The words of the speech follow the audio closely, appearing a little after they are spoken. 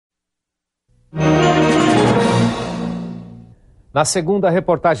Na segunda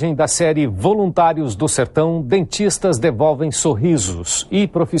reportagem da série Voluntários do Sertão, dentistas devolvem sorrisos e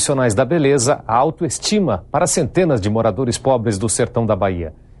profissionais da beleza a autoestima para centenas de moradores pobres do sertão da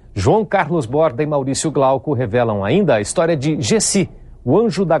Bahia. João Carlos Borda e Maurício Glauco revelam ainda a história de Gessi, o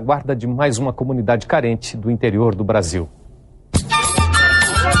anjo da guarda de mais uma comunidade carente do interior do Brasil.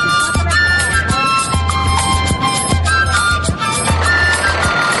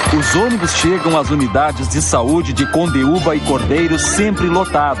 Os ônibus chegam às unidades de saúde de Condeúba e Cordeiros sempre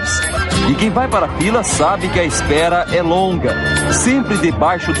lotados. E quem vai para a fila sabe que a espera é longa, sempre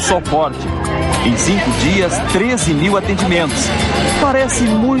debaixo do sol forte. Em 5 dias, 13 mil atendimentos. Parece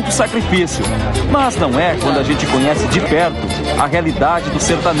muito sacrifício, mas não é quando a gente conhece de perto a realidade do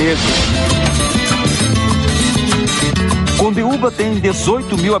sertanejo. Condeúba tem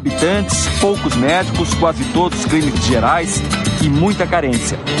 18 mil habitantes, poucos médicos, quase todos clínicos gerais e muita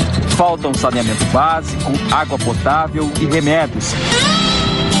carência. Faltam saneamento básico, água potável e remédios.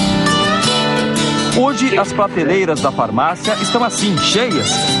 Hoje, as prateleiras da farmácia estão assim,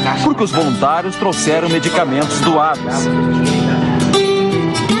 cheias, porque os voluntários trouxeram medicamentos doados.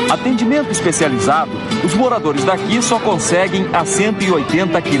 Atendimento especializado, os moradores daqui só conseguem a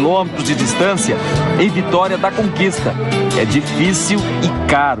 180 quilômetros de distância em Vitória da Conquista. É difícil e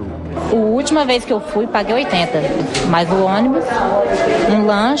caro. A última vez que eu fui, paguei 80, mas o ônibus, um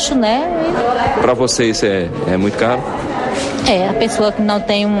lanche, né? Para você isso é muito caro? É, a pessoa que não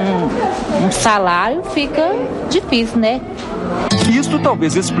tem um salário fica difícil, né? Isto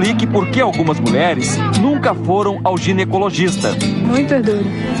talvez explique por que algumas mulheres nunca foram ao ginecologista. Muita dor,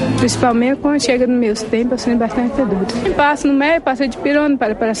 principalmente quando chega no meu tempo, eu sinto bastante dor. Eu passo no médico, passei de pirona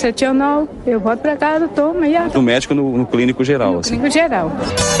para paracetamol, eu volto para casa, tomo e... No médico, no clínico geral, assim? Clínico geral.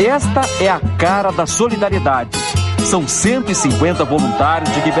 Esta é a cara da solidariedade. São 150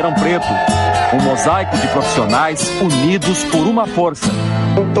 voluntários de Ribeirão Preto. Um mosaico de profissionais unidos por uma força.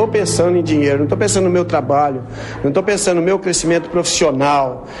 Não estou pensando em dinheiro, não estou pensando no meu trabalho, não estou pensando no meu crescimento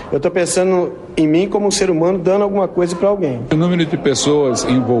profissional. Eu estou pensando em mim como um ser humano, dando alguma coisa para alguém. O número de pessoas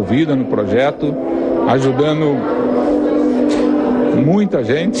envolvidas no projeto, ajudando muita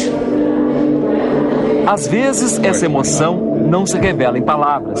gente. Às vezes, essa emoção não se revela em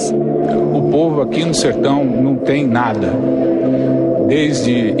palavras. O povo aqui no sertão não tem nada,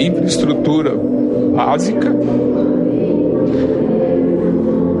 desde infraestrutura básica.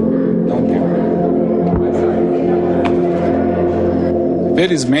 Não tem.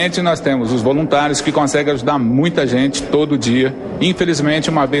 Felizmente, nós temos os voluntários que conseguem ajudar muita gente todo dia, infelizmente,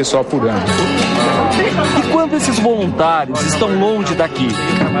 uma vez só por ano. E quando esses voluntários estão longe daqui?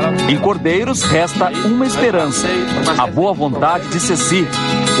 Em Cordeiros resta uma esperança: a boa vontade de Ceci,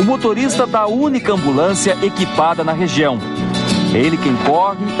 o motorista da única ambulância equipada na região. Ele quem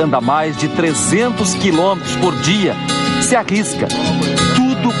corre, anda mais de 300 quilômetros por dia, se arrisca,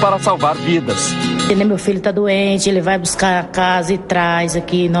 tudo para salvar vidas. Meu filho está doente, ele vai buscar a casa e traz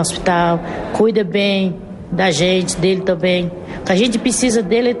aqui no hospital, cuida bem da gente, dele também. O que a gente precisa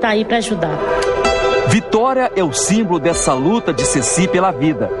dele, ele está aí para ajudar. Vitória é o símbolo dessa luta de Ceci pela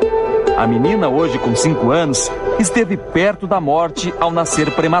vida. A menina, hoje com 5 anos, esteve perto da morte ao nascer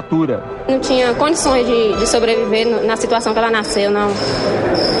prematura. Não tinha condições de sobreviver na situação que ela nasceu, não.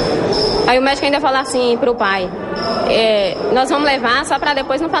 Aí o médico ainda falou assim pro pai, nós vamos levar só para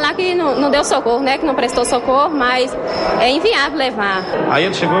depois não falar que não deu socorro, né? Que não prestou socorro, mas é inviável levar. Aí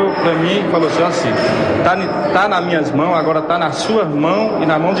ele chegou para mim e falou assim, tá nas minhas mãos, agora tá nas suas mãos e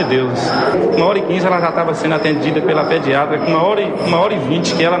na mão de Deus. 1h15 ela já estava sendo atendida pela pediatra, com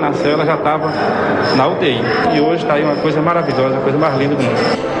 1h20 que ela nasceu, ela já estava na UTI. E hoje está aí uma coisa maravilhosa, a coisa mais linda do mundo.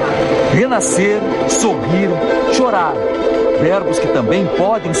 Renascer, sorrir, chorar. Verbos que também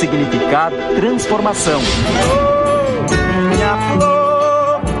podem significar transformação. Minha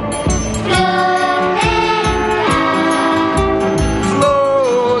flor,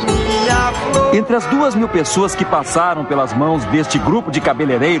 minha flor. Entre as 2.000 pessoas que passaram pelas mãos deste grupo de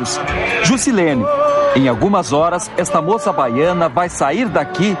cabeleireiros, Jusilene, em algumas horas, esta moça baiana vai sair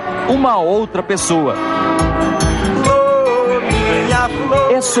daqui uma outra pessoa.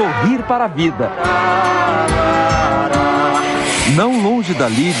 É sorrir para a vida. Não longe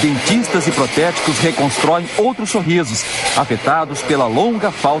dali, dentistas e protéticos reconstroem outros sorrisos, afetados pela longa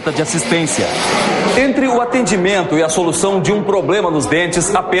falta de assistência. Entre o atendimento e a solução de um problema nos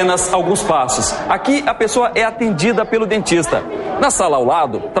dentes, apenas alguns passos. Aqui, a pessoa é atendida pelo dentista. Na sala ao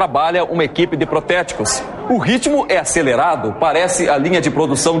lado, trabalha uma equipe de protéticos. O ritmo é acelerado, parece a linha de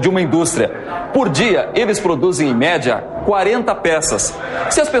produção de uma indústria. Por dia, eles produzem, em média, 40 peças.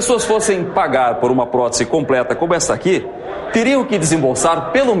 Se as pessoas fossem pagar por uma prótese completa como essa aqui, teriam que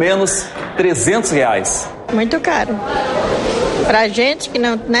desembolsar pelo menos R$300. Muito caro. Pra gente que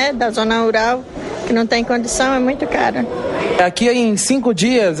não, né, da zona rural, que não tem condição, é muito caro. Aqui em 5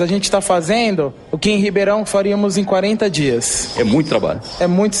 dias a gente está fazendo o que em Ribeirão faríamos em 40 dias. É muito trabalho. É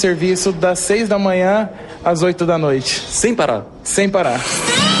muito serviço, das 6 da manhã às 8 da noite. Sem parar? Sem parar.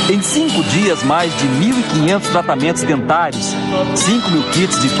 Em 5 dias, mais de 1.500 tratamentos dentários, 5.000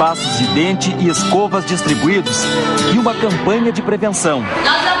 kits de pastas de dente e escovas distribuídos e uma campanha de prevenção.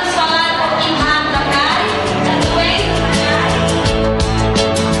 Nós vamos falar um pouquinho rápido da doença.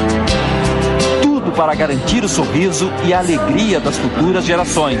 Tudo para garantir o sorriso e a alegria das futuras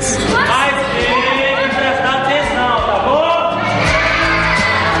gerações. Mas tem que prestar atenção, tá bom?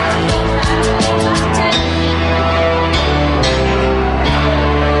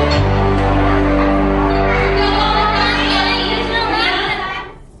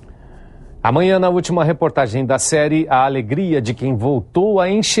 Amanhã, na última reportagem da série, a alegria de quem voltou a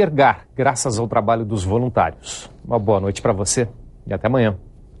enxergar, graças ao trabalho dos voluntários. Uma boa noite para você e até amanhã.